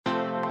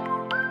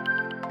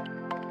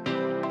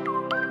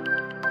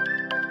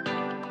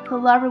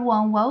Hello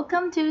everyone,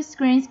 welcome to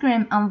Screen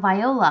Scream. I'm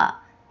Viola.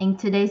 In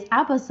today's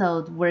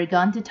episode, we're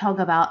going to talk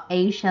about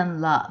Asian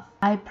love.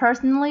 I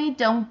personally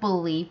don't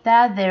believe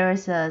that there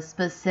is a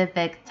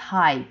specific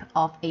type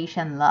of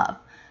Asian love.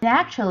 And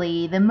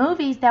actually, the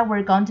movies that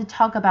we're going to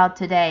talk about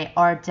today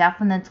are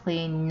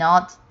definitely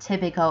not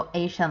typical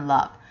Asian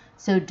love.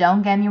 So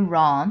don't get me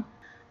wrong.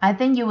 I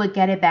think you will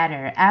get it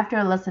better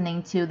after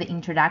listening to the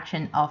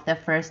introduction of the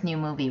first new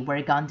movie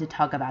we're going to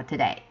talk about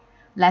today.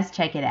 Let's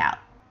check it out.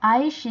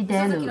 Ai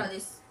Shideru.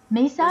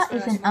 Misa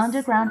is an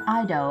underground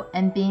idol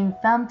and being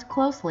filmed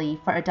closely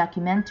for a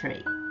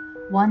documentary.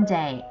 One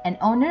day, an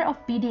owner of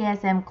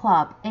BDSM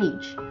club,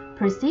 H,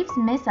 perceives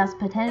Misa's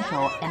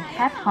potential and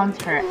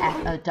headhunts her as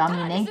a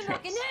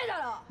dominatrix.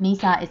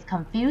 Misa is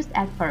confused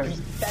at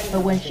first,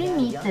 but when she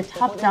meets the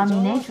top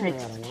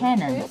dominatrix,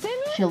 Canon,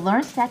 she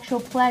learns sexual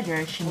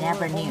pleasure she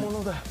never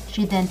knew.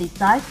 She then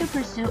decides to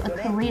pursue a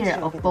career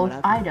of both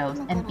idols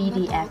and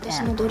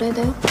BDSM.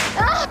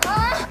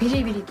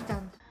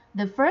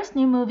 The first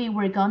new movie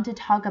we're going to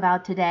talk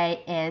about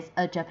today is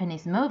a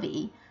Japanese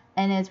movie,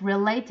 and it's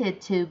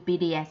related to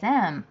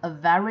BDSM, a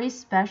very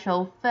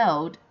special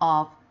field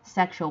of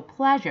sexual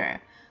pleasure,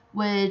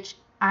 which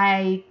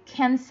I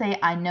can't say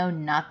I know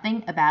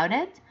nothing about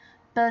it,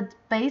 but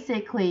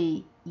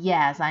basically,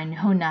 yes, I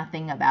know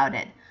nothing about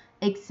it,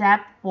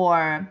 except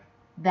for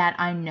that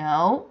I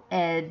know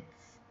it's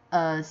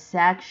a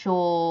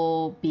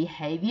sexual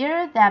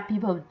behavior that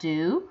people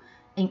do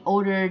in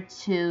order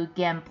to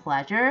gain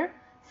pleasure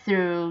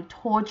through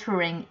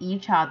torturing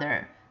each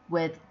other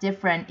with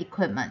different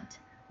equipment.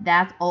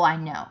 That's all I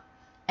know.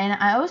 And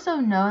I also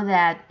know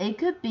that it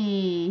could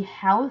be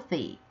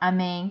healthy. I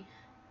mean,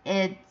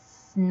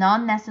 it's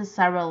not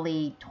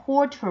necessarily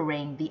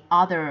torturing the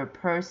other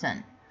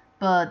person,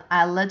 but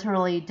I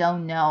literally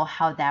don't know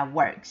how that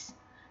works.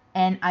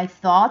 And I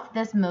thought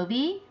this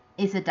movie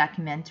is a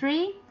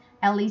documentary.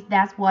 At least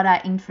that's what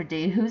I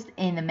introduced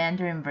in the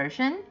Mandarin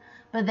version.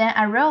 But then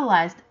I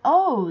realized,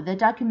 oh, the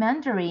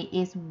documentary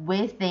is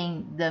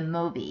within the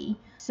movie.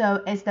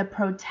 So it's the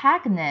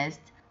protagonist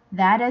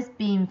that is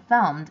being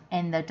filmed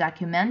in the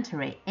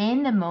documentary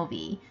in the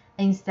movie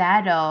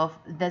instead of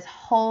this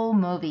whole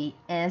movie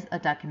is a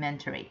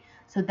documentary.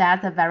 So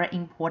that's a very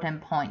important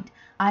point.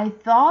 I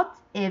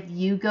thought if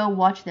you go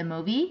watch the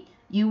movie,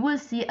 you will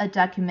see a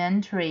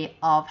documentary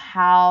of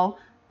how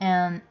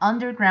an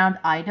underground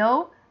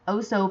idol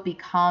also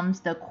becomes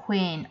the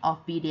queen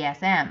of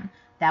BDSM.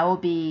 That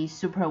would be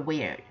super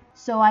weird.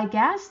 So I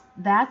guess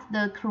that's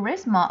the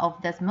charisma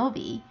of this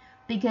movie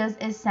because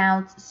it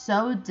sounds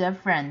so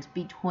different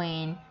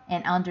between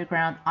an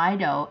underground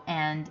idol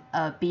and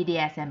a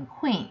BDSM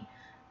queen.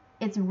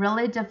 It's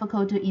really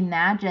difficult to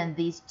imagine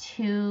these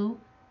two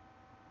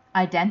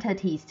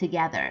identities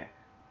together.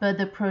 But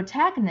the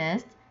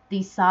protagonist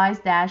decides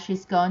that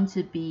she's going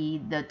to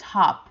be the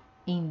top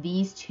in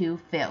these two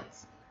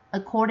fields.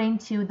 According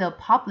to the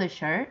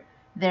publisher,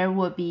 there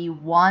will be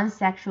one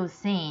sexual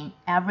scene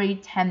every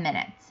 10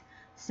 minutes.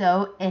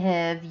 So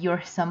if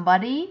you're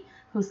somebody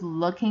who's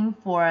looking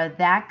for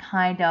that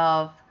kind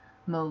of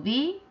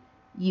movie,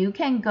 you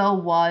can go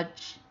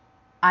watch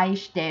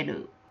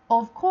Aishideru.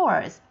 Of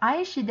course,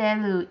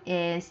 Aishideru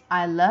is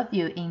I love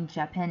you in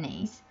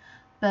Japanese,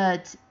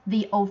 but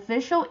the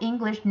official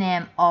English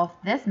name of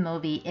this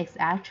movie is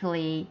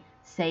actually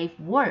Safe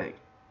Word.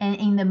 And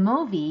in the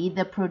movie,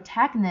 the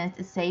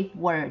protagonist's safe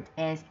word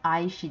is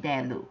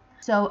Aishideru.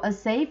 So a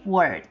safe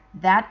word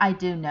that I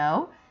do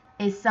know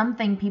is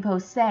something people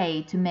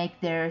say to make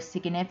their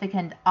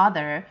significant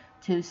other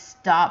to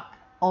stop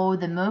all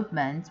the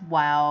movements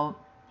while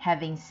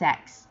having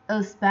sex,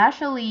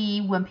 especially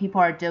when people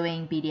are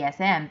doing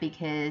BDSM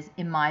because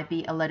it might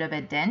be a little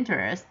bit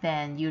dangerous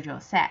than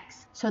usual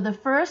sex. So the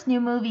first new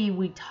movie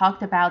we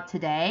talked about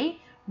today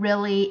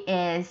really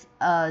is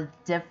a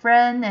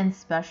different and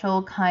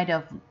special kind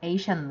of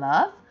Asian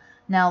love.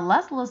 Now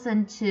let's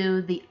listen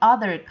to the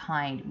other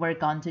kind we're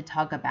going to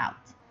talk about.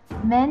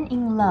 Man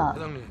in Love.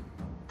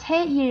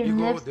 Tae-il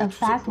lives a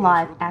fast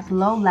life as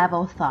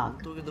low-level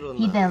thug.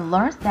 He then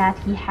learns that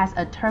he has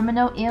a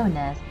terminal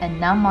illness and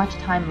not much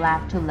time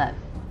left to live.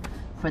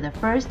 For the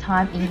first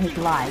time in his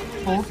life,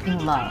 falls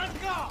in love.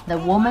 The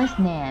woman's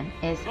name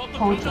is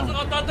Ho-jung.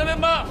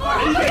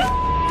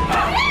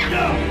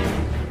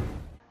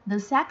 The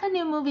second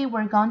new movie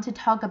we're going to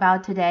talk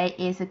about today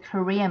is a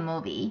Korean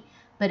movie.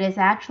 But it's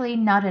actually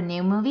not a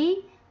new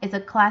movie, it's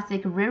a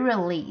classic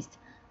re-release.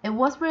 It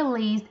was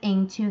released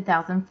in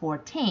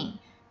 2014,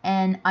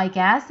 and I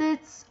guess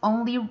it's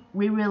only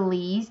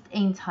re-released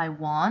in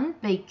Taiwan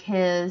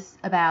because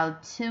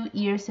about 2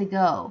 years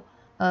ago,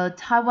 a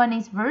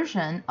Taiwanese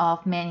version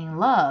of Man in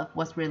Love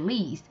was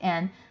released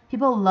and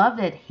people loved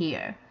it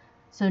here.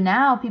 So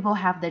now people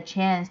have the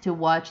chance to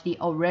watch the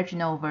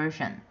original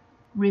version.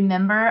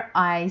 Remember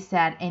I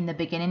said in the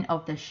beginning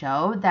of the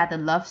show that the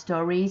love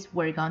stories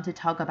we're going to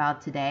talk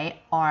about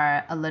today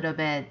are a little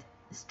bit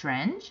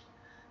strange?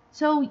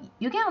 So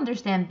you can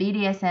understand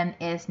BDSM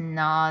is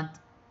not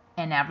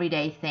an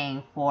everyday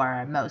thing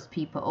for most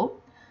people.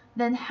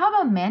 Then how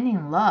about Man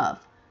in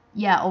Love?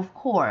 Yeah, of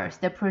course,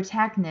 the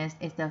protagonist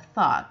is a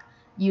thug.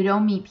 You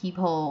don't meet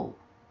people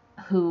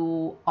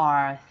who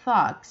are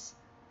thugs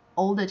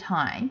all the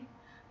time,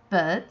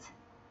 but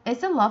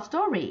it's a love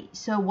story,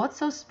 so what's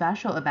so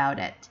special about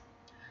it?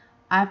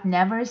 I've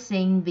never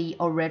seen the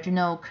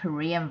original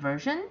Korean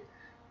version,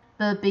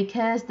 but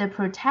because the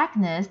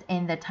protagonist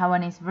in the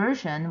Taiwanese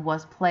version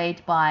was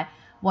played by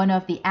one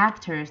of the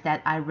actors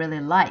that I really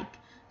like,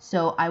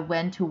 so I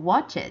went to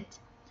watch it.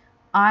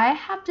 I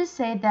have to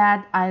say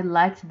that I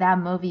liked that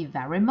movie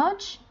very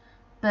much,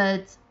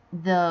 but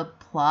the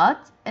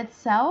plot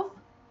itself,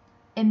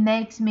 it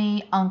makes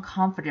me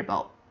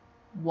uncomfortable.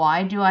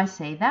 Why do I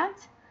say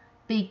that?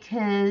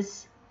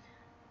 Because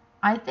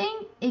I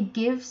think it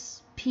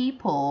gives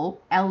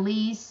people, at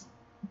least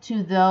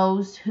to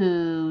those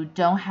who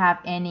don't have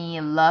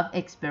any love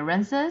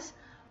experiences,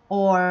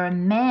 or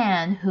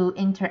men who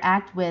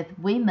interact with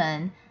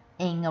women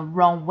in a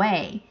wrong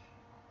way,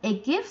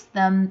 it gives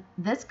them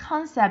this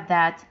concept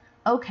that,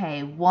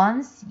 okay,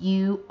 once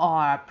you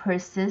are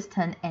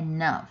persistent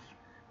enough,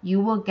 you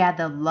will get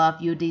the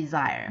love you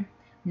desire,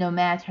 no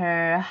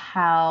matter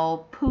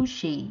how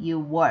pushy you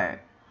were.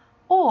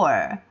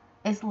 Or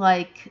it's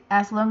like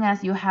as long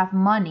as you have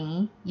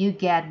money, you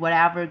get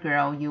whatever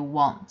girl you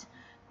want.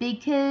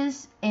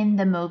 Because in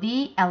the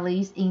movie, at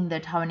least in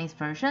the Taiwanese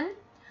version,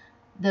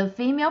 the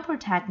female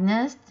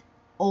protagonist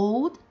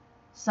owed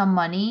some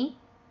money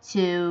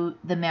to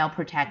the male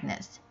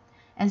protagonist.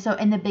 And so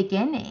in the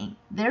beginning,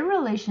 their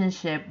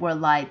relationship were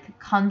like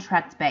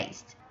contract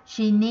based.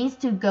 She needs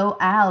to go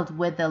out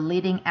with the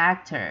leading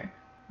actor.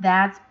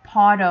 That's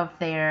part of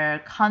their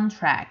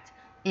contract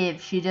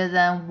if she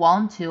doesn't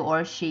want to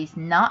or she's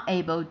not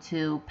able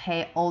to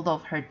pay all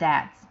of her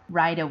debts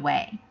right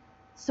away.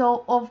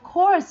 So of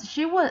course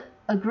she would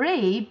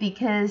agree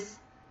because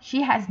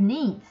she has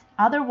needs.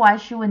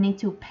 Otherwise she would need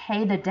to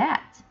pay the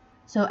debt.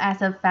 So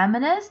as a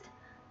feminist,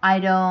 I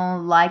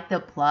don't like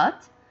the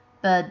plot,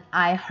 but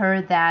I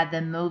heard that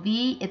the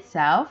movie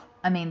itself,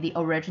 I mean the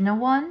original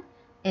one,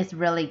 is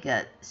really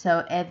good.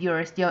 So if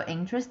you're still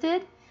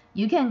interested,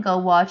 you can go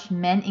watch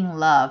Men in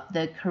Love,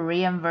 the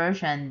Korean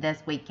version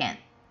this weekend.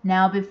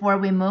 Now before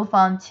we move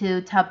on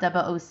to Top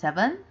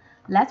 007,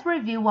 let's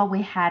review what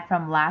we had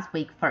from last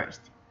week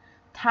first.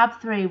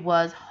 Top 3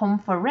 was Home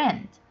for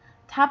Rent.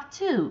 Top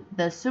 2,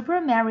 the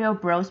Super Mario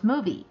Bros.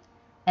 Movie.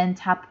 And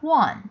Top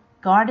 1,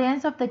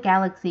 Guardians of the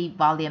Galaxy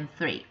Volume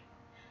 3.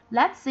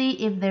 Let's see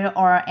if there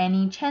are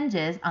any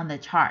changes on the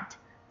chart.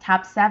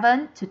 Top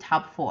 7 to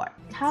Top 4.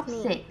 Top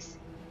 6,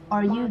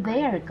 Are You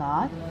There,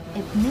 God?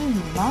 It's me,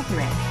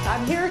 Margaret.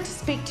 I'm here to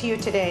speak to you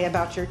today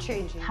about your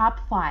changing.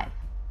 Top 5,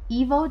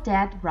 Evil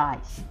Dead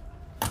Rise.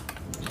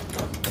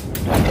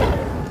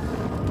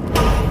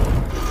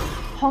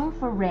 Home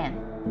for Rent.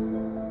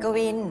 ก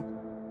วิน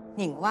ห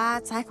นิงว่า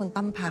จะให้คุณ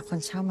ตั้มพาคน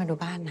เช่ามาดู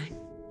บ้านนะ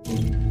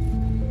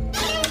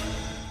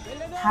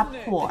Top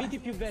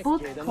 4,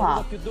 Book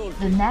Club,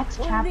 The Next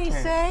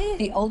Chapter.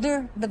 The older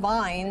the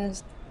vines,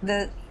 the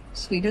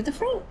sweeter the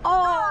fruit.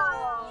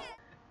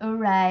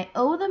 Alright,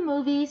 all the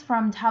movies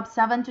from top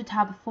 7 to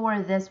top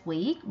 4 this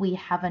week we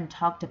haven't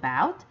talked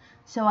about,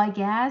 so I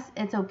guess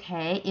it's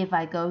okay if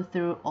I go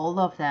through all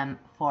of them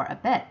for a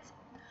bit.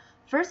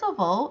 First of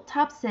all,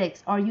 top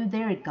 6, Are You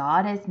There,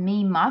 God? It's me,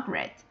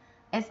 Margaret.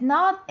 It's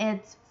not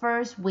its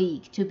first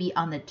week to be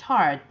on the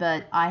chart,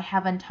 but I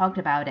haven't talked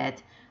about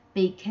it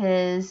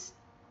because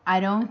I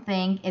don't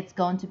think it's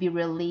going to be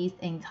released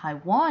in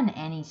Taiwan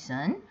any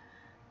soon.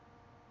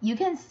 You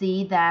can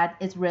see that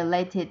it's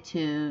related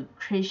to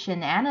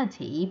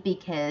Christianity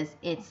because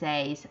it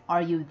says,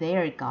 Are you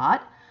there, God?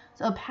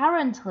 So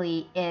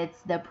apparently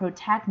it's the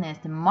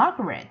protagonist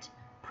Margaret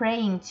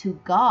praying to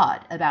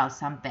God about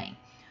something.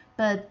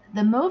 But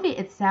the movie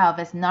itself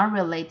is not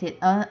related.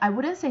 I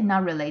wouldn't say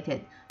not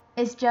related.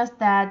 It's just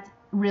that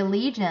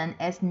religion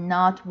is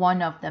not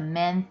one of the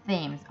main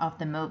themes of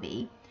the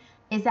movie.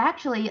 It's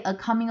actually a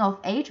coming of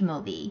age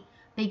movie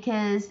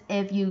because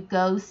if you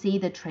go see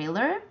the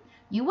trailer,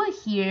 you will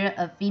hear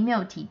a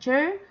female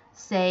teacher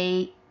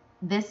say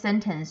this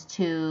sentence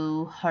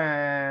to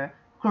her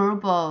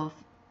group of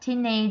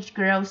teenage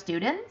girl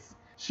students.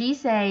 She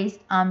says,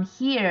 I'm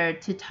here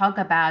to talk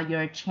about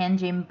your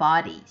changing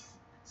bodies.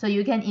 So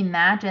you can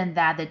imagine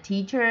that the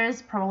teacher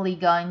is probably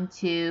going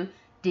to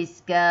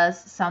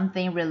discuss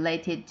something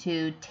related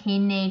to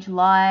teenage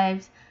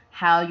lives,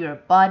 how your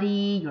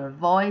body, your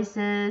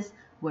voices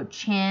will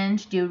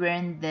change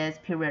during this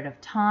period of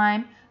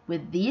time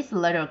with these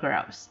little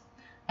girls.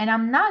 And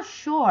I'm not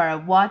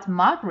sure what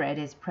Margaret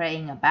is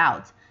praying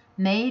about.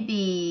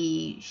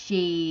 Maybe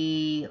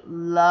she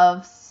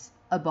loves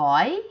a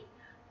boy.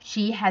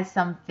 She has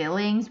some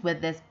feelings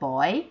with this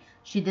boy.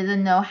 She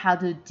doesn't know how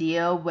to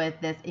deal with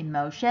this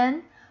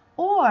emotion.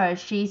 Or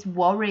she's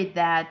worried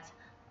that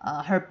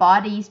her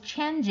body is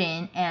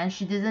changing and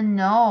she doesn't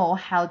know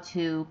how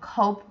to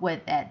cope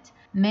with it.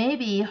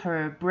 Maybe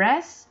her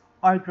breasts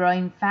are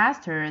growing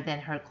faster than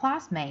her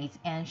classmates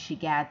and she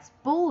gets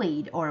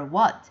bullied or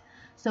what.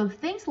 So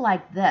things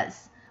like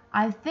this.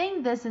 I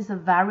think this is a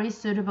very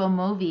suitable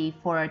movie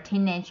for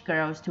teenage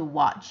girls to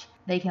watch.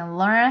 They can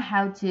learn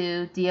how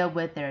to deal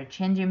with their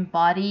changing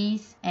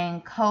bodies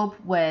and cope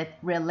with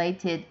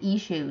related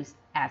issues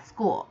at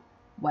school.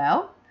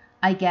 Well,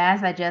 I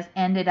guess I just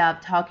ended up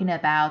talking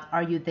about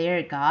Are You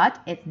There, God?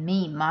 It's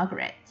me,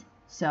 Margaret.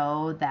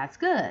 So that's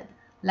good.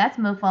 Let's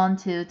move on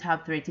to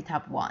top 3 to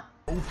top 1.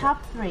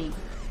 Top 3.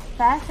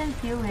 Fast and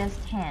Furious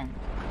 10.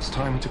 It's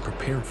time to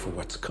prepare for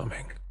what's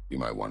coming. You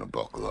might want to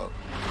buckle up.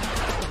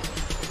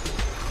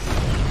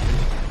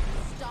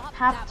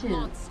 Top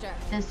 2.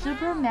 The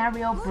Super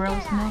Mario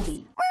Bros.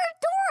 Movie.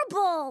 We're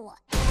adorable!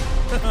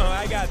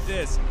 I got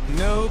this.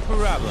 No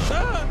problem.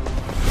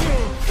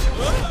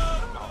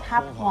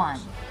 Top 1.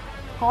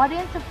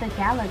 Guardians of the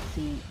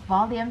Galaxy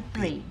Volume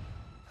 3.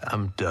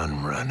 I'm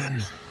done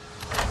running.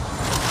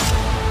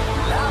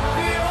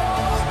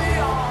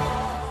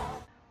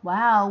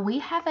 Wow, we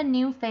have a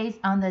new face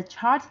on the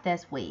chart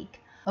this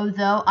week.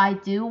 Although I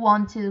do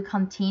want to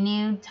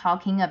continue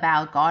talking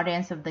about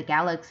Guardians of the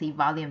Galaxy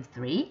Volume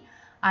 3,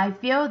 I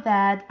feel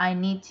that I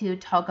need to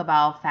talk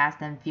about Fast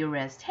and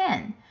Furious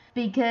 10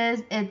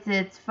 because it's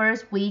its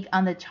first week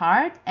on the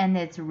chart and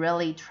it's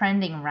really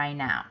trending right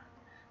now.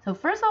 So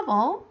first of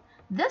all,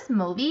 this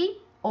movie,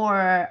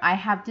 or I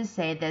have to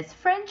say this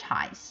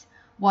franchise,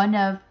 one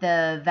of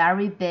the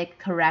very big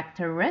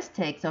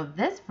characteristics of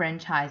this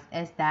franchise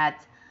is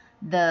that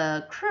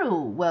the crew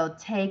will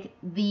take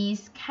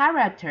these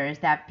characters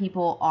that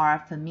people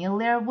are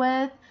familiar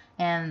with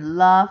and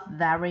love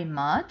very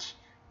much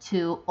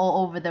to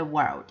all over the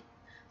world.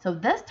 So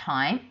this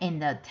time, in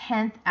the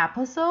 10th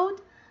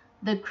episode,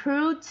 the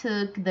crew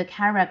took the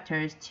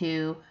characters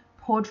to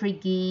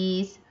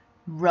Portuguese,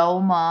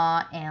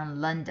 Roma,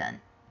 and London.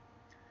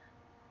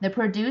 The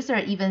producer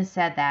even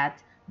said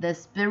that the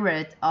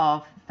spirit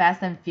of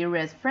Fast and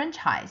Furious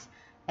franchise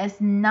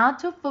is not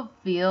to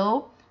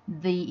fulfill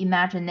the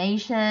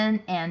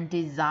imagination and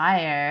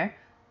desire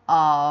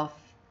of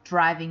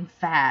driving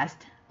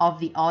fast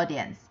of the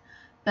audience,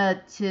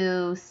 but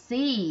to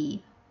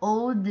see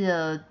all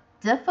the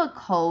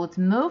difficult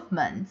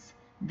movements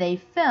they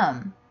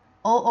film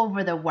all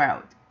over the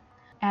world.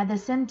 At the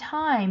same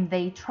time,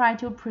 they try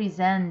to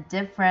present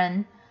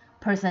different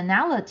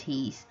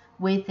personalities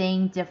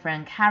within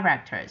different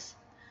characters.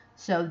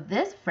 So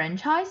this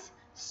franchise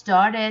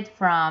started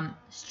from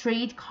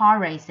street car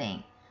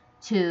racing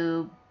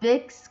to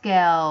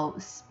big-scale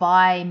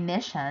spy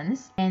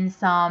missions and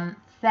some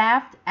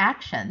theft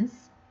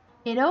actions.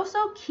 It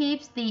also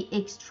keeps the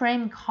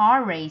extreme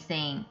car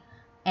racing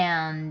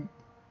and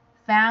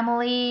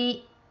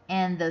family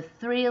and the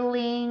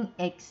thrilling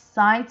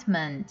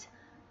excitement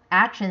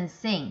action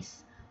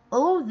scenes.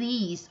 All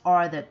these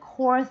are the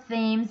core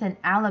themes and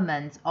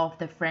elements of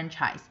the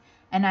franchise,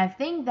 and I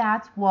think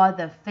that's what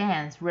the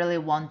fans really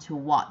want to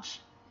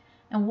watch.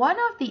 And one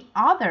of the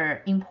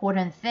other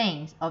important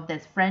things of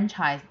this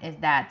franchise is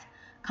that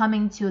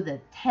coming to the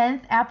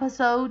 10th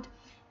episode,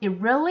 it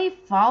really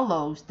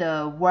follows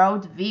the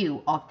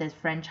worldview of this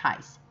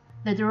franchise.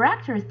 The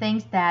director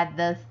thinks that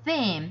the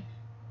theme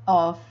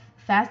of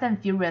Fast and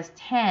Furious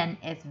 10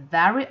 is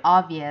very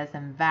obvious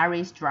and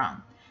very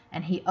strong.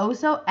 And he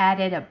also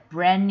added a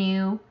brand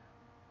new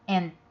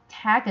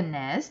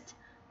antagonist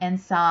and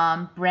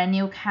some brand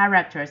new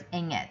characters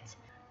in it,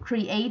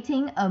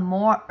 creating a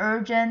more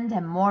urgent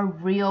and more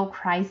real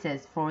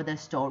crisis for the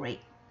story.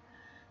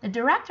 The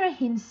director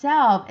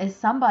himself is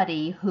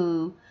somebody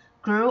who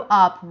grew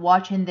up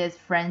watching this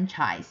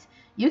franchise.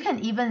 You can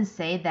even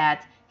say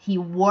that he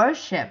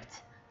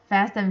worshipped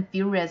Fast and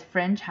Furious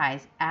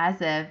franchise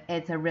as if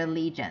it's a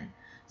religion.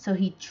 So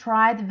he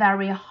tried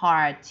very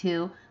hard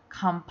to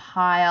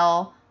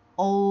compile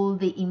all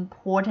the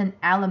important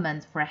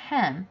elements for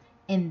him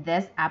in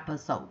this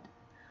episode.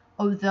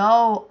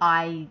 Although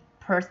I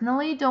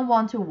personally don't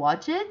want to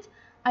watch it,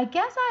 I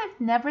guess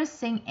I've never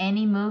seen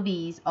any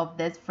movies of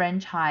this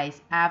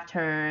franchise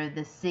after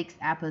the 6th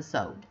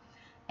episode,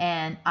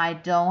 and I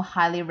don't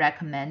highly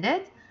recommend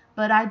it,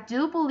 but I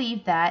do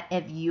believe that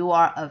if you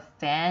are a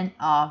fan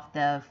of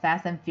the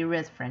Fast and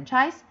Furious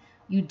franchise,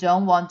 you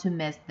don't want to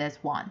miss this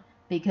one,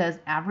 because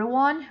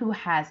everyone who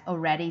has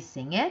already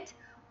seen it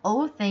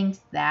all thinks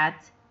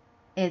that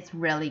it's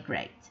really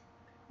great.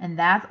 And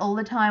that's all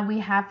the time we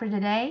have for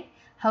today.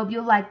 Hope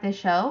you liked the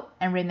show,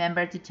 and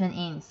remember to tune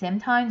in same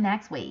time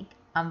next week.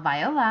 I'm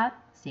Viola.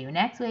 See you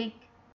next week.